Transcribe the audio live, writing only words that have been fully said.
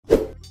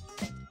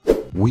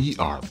We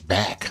are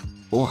back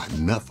for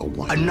another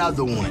one.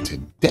 Another one.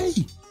 Today,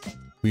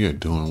 we are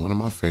doing one of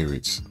my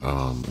favorites,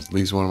 at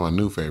least one of my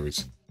new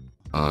favorites,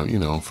 you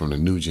know, from the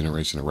new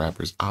generation of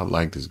rappers. I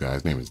like this guy.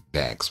 His name is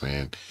Dax,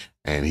 man.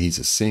 And he's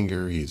a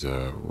singer. He's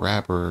a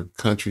rapper,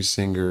 country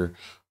singer,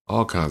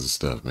 all kinds of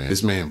stuff, man.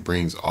 This man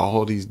brings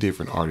all these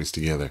different artists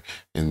together.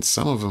 And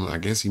some of them, I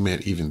guess he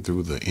met even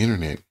through the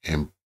internet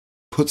and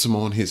puts them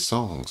on his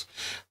songs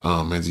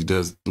as he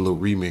does the little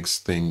remix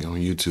thing on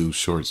YouTube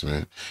Shorts,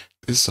 man.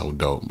 It's so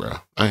dope, bro.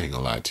 I ain't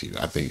gonna lie to you.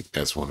 I think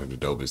that's one of the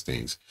dopest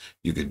things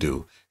you could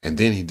do. And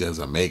then he does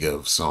a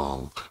mega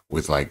song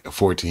with like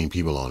 14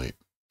 people on it.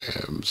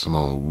 Some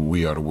on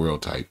We Are the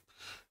World type,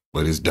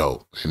 but it's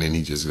dope. And then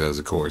he just does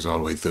the chorus all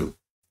the way through.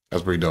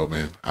 That's pretty dope,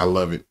 man. I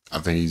love it. I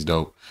think he's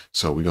dope.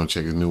 So we're gonna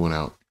check his new one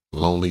out,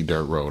 Lonely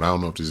Dirt Road. I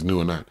don't know if this is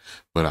new or not,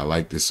 but I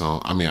like this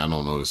song. I mean, I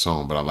don't know the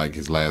song, but I like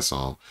his last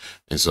song.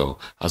 And so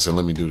I said,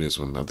 let me do this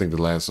one. I think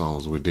the last song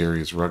was with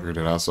Darius Rucker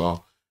that I saw.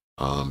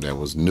 That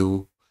was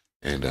new.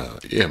 And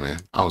yeah,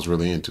 man, I was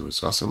really into it.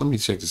 So I said, let me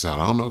check this out.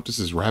 I don't know if this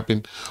is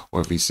rapping or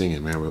if he's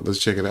singing, man, but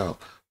let's check it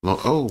out.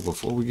 Oh,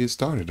 before we get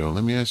started, though,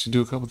 let me ask you to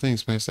do a couple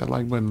things. Smash that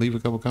like button, leave a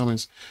couple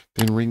comments,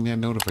 then ring that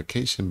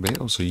notification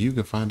bell so you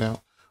can find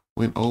out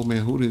when old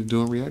man Huda is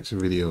doing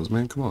reaction videos,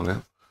 man. Come on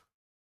now.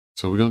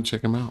 So we're going to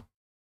check him out.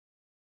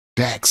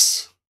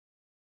 Dax,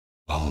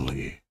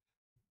 Lonely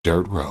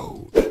Dirt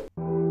Road.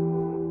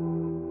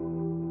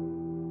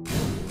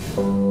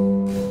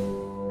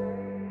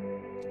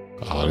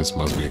 Oh, this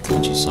must be a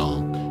country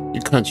song.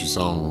 Your country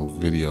song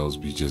videos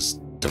be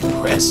just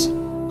depressing.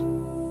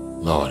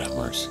 Lord have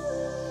mercy.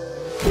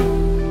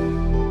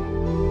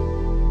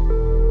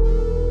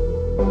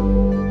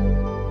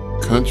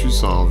 Country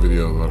song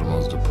videos are the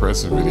most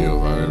depressing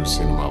videos I've ever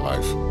seen in my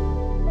life.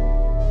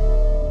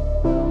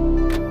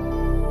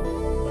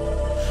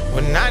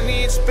 When I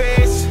need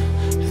space,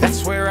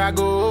 that's where I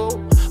go.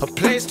 A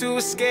place to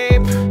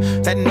escape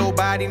that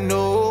nobody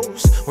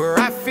knows. Where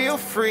I feel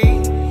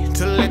free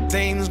to let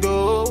things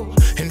go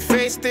and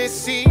face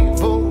this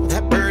evil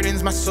that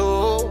burdens my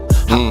soul.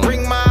 I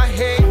bring my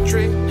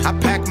hatred, I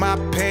pack my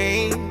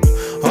pain,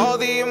 all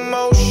the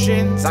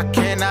emotions I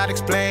cannot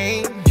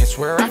explain. It's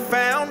where I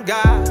found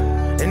God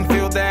and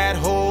filled that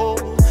hole.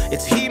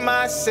 It's He,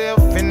 myself,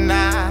 and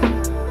I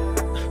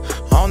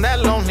on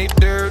that lonely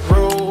dirt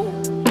road.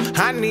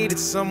 I needed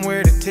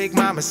somewhere to take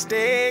my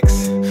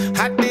mistakes.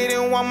 I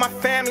didn't want my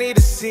family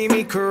to see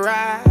me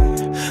cry.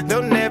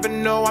 They'll never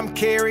know I'm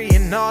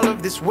carrying all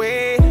of this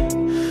weight,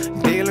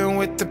 dealing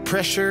with the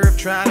pressure of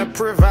trying to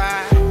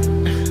provide.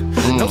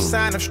 No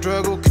sign of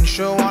struggle can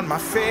show on my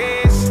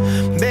face.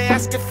 They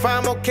ask if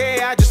I'm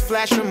okay, I just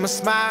flash them a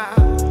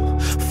smile.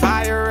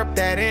 Fire up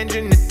that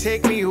engine to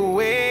take me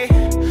away.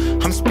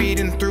 I'm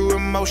speeding through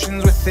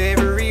emotions with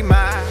every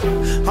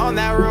mile. On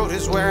that road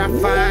is where I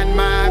find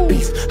my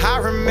peace. I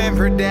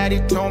remember Daddy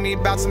told me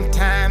about some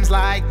times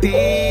like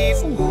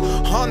these.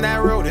 On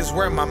that road is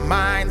where my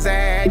mind's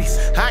at ease.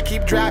 I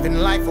keep driving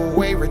life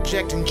away,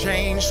 rejecting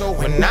change. So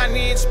when I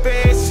need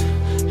space,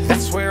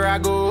 that's where I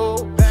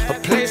go. A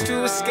place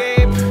to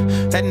escape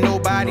that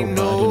nobody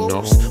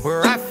knows.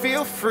 Where I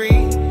feel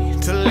free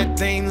to let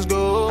things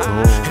go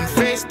and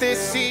face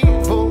this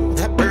evil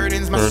that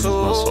burdens my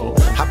soul.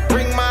 I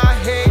bring my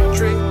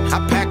hatred,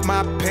 I pack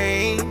my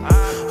pain,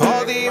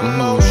 all the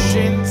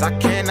emotions I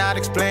cannot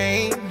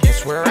explain.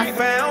 It's where I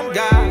found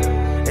God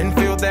and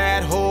filled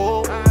that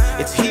hole.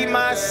 It's He,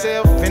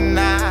 myself, and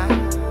I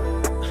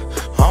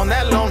on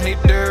that lonely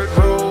dirt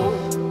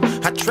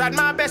road. I tried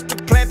my best to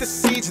plant the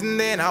seeds and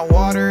then I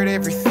watered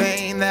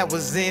everything that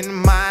was in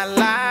my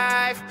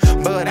life.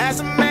 But as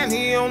a man,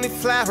 the only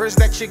flowers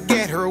that you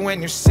get are when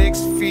you're 6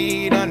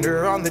 feet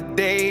under on the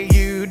day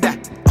you die.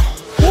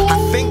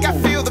 I think I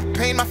feel the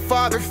pain my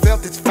father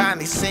felt, it's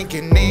finally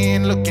sinking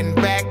in. Looking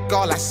back,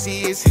 all I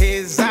see is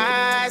his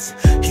eyes.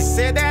 He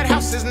said that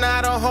house is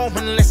not a home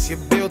unless you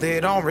build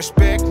it on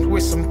respect,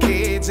 with some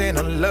kids and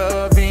a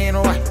loving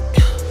wife.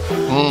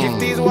 If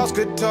these walls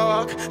could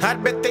talk,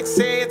 I'd bet they'd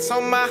say it's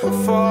all my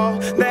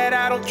fault, that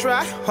I don't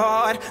try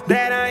hard,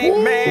 that I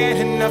ain't man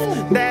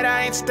enough, that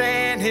I ain't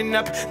standing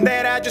up,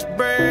 that I just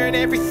burn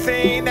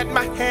everything that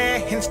my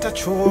hands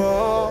touch.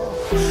 Whoa.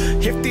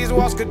 If these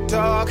walls could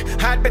talk,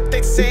 I'd bet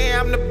they'd say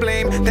I'm to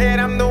blame, that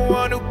I'm the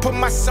one who put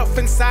myself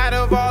inside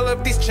of all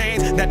of these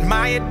chains, that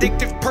my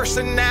addictive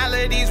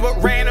personality's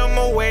what ran them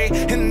away,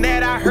 and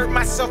that I hurt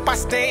myself by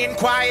staying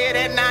quiet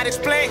and not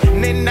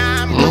explaining.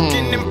 I'm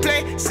broken in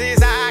places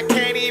I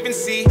can't even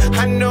see.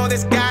 I know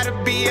there's gotta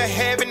be a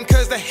heaven,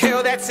 cause the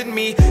hell that's in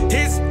me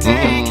is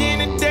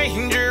taking a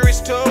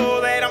dangerous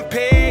toll that I'm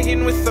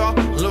paying with all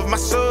of my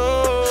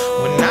soul.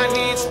 When I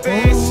need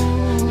space,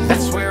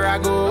 that's where I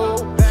go.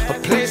 A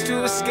place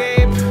to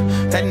escape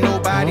that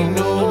nobody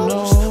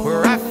knows.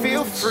 Where I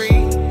feel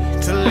free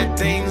to let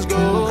things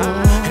go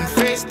and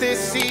face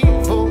this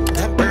evil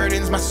that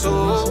burdens my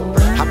soul.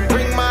 I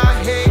bring my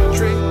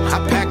hatred,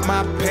 I pack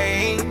my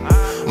pain,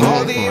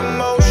 all the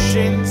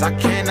emotions I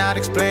cannot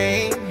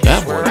explain.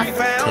 That's where I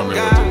found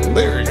God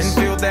and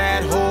filled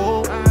that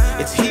hole.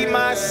 It's He,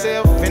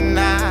 myself, and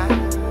I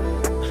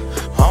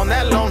on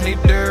that lonely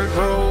dirt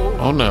road.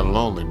 On that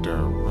lonely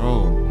dirt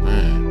road,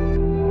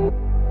 man.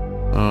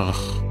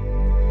 Ugh.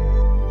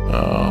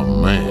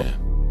 Oh,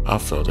 man. I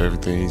felt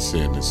everything he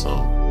said in this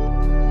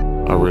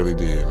song. I really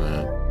did,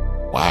 man.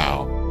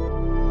 Wow.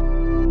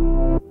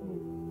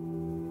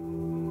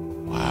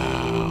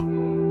 Wow.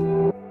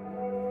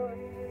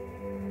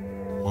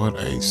 What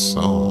a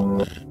song,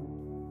 man.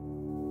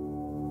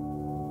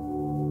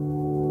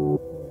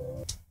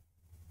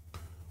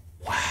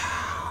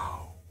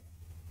 Wow.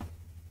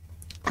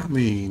 I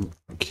mean,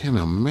 can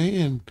a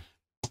man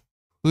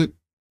put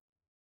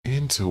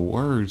into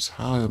words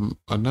how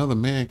another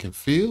man can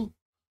feel?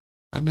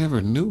 I never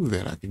knew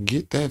that I could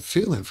get that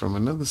feeling from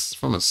a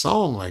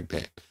song like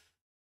that.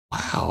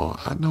 Wow,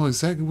 I know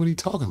exactly what he's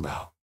talking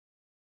about.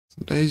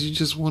 Some days you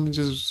just want to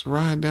just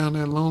ride down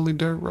that lonely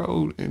dirt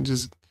road and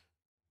just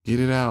get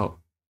it out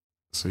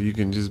so you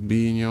can just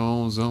be in your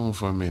own zone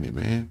for a minute,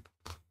 man.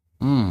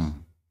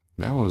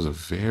 That was a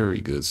very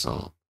good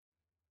song.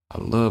 I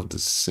love the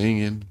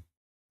singing.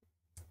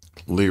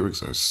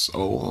 Lyrics are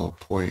so on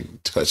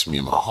point. Touch me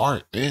in my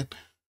heart, man.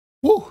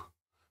 Woo!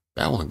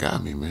 That one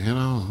got me, man.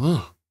 I don't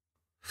know.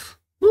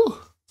 Woo!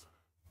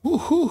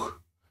 Woo-hoo!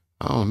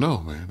 I don't know,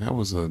 man. That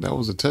was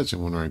a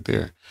touching one right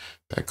there.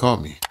 That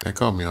caught me. That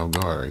caught me off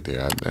guard right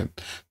there.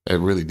 That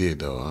really did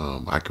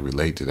though. I could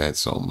relate to that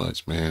so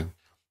much, man.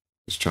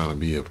 Just trying to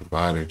be a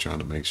provider, trying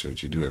to make sure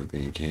that you do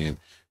everything you can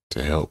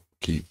to help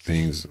keep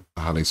things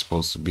how they're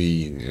supposed to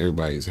be, and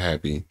everybody's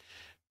happy.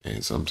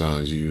 And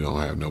sometimes you don't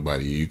have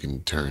nobody you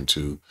can turn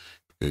to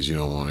because you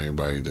don't want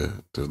everybody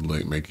to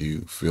make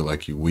you feel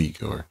like you're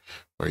weak or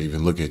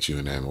even look at you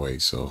in that way.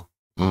 So,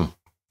 that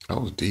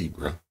was deep,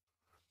 bro.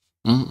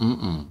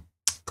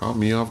 Caught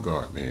me off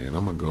guard, man.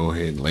 I'm gonna go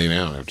ahead and lay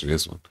down after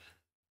this one.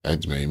 That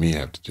just made me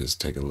have to just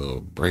take a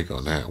little break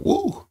on that.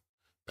 Woo!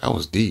 That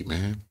was deep,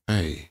 man.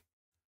 Hey,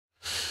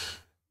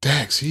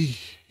 Dax, he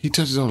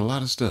touches on a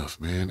lot of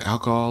stuff, man.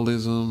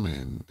 Alcoholism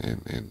and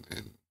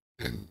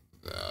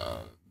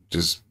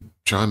just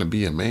trying to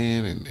be a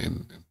man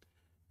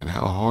and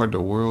how hard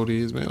the world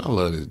is, man. I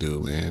love this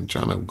dude, man.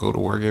 Trying to go to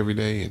work every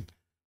day and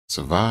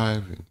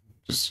survive and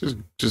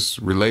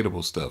just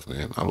relatable stuff,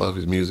 man. I love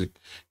his music.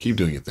 Keep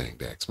doing your thing,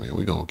 Dax, man.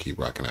 We're gonna keep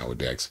rocking out with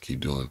Dax and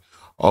keep doing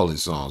all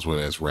his songs,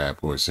 whether that's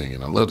rap or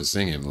singing. I love the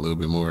singing a little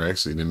bit more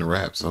actually than the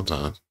rap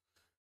sometimes.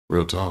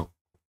 Real talk.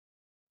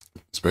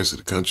 Especially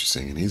the country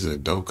singing. He's a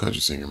dope country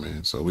singer,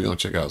 man. So we're gonna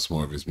check out some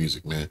more of his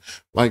music, man.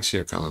 Like,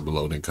 share, comment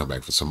below, then come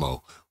back for some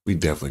more. We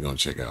definitely gonna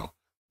check out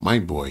my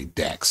boy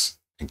Dax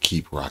and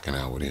keep rocking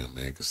out with him,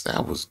 man, because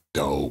that was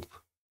dope.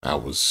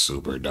 That was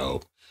super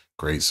dope.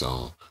 Great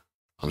song.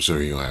 I'm sure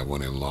he'll have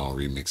one of them long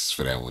remixes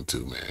for that one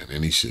too, man.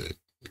 And he should,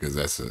 because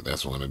that's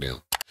one of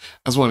them.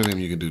 That's one of them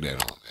you can do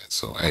that on, man.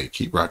 So hey,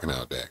 keep rocking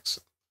out, Dax.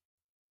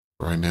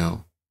 Right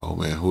now, old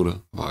man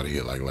Huda, I'm out of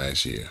here like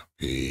last year.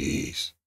 Peace.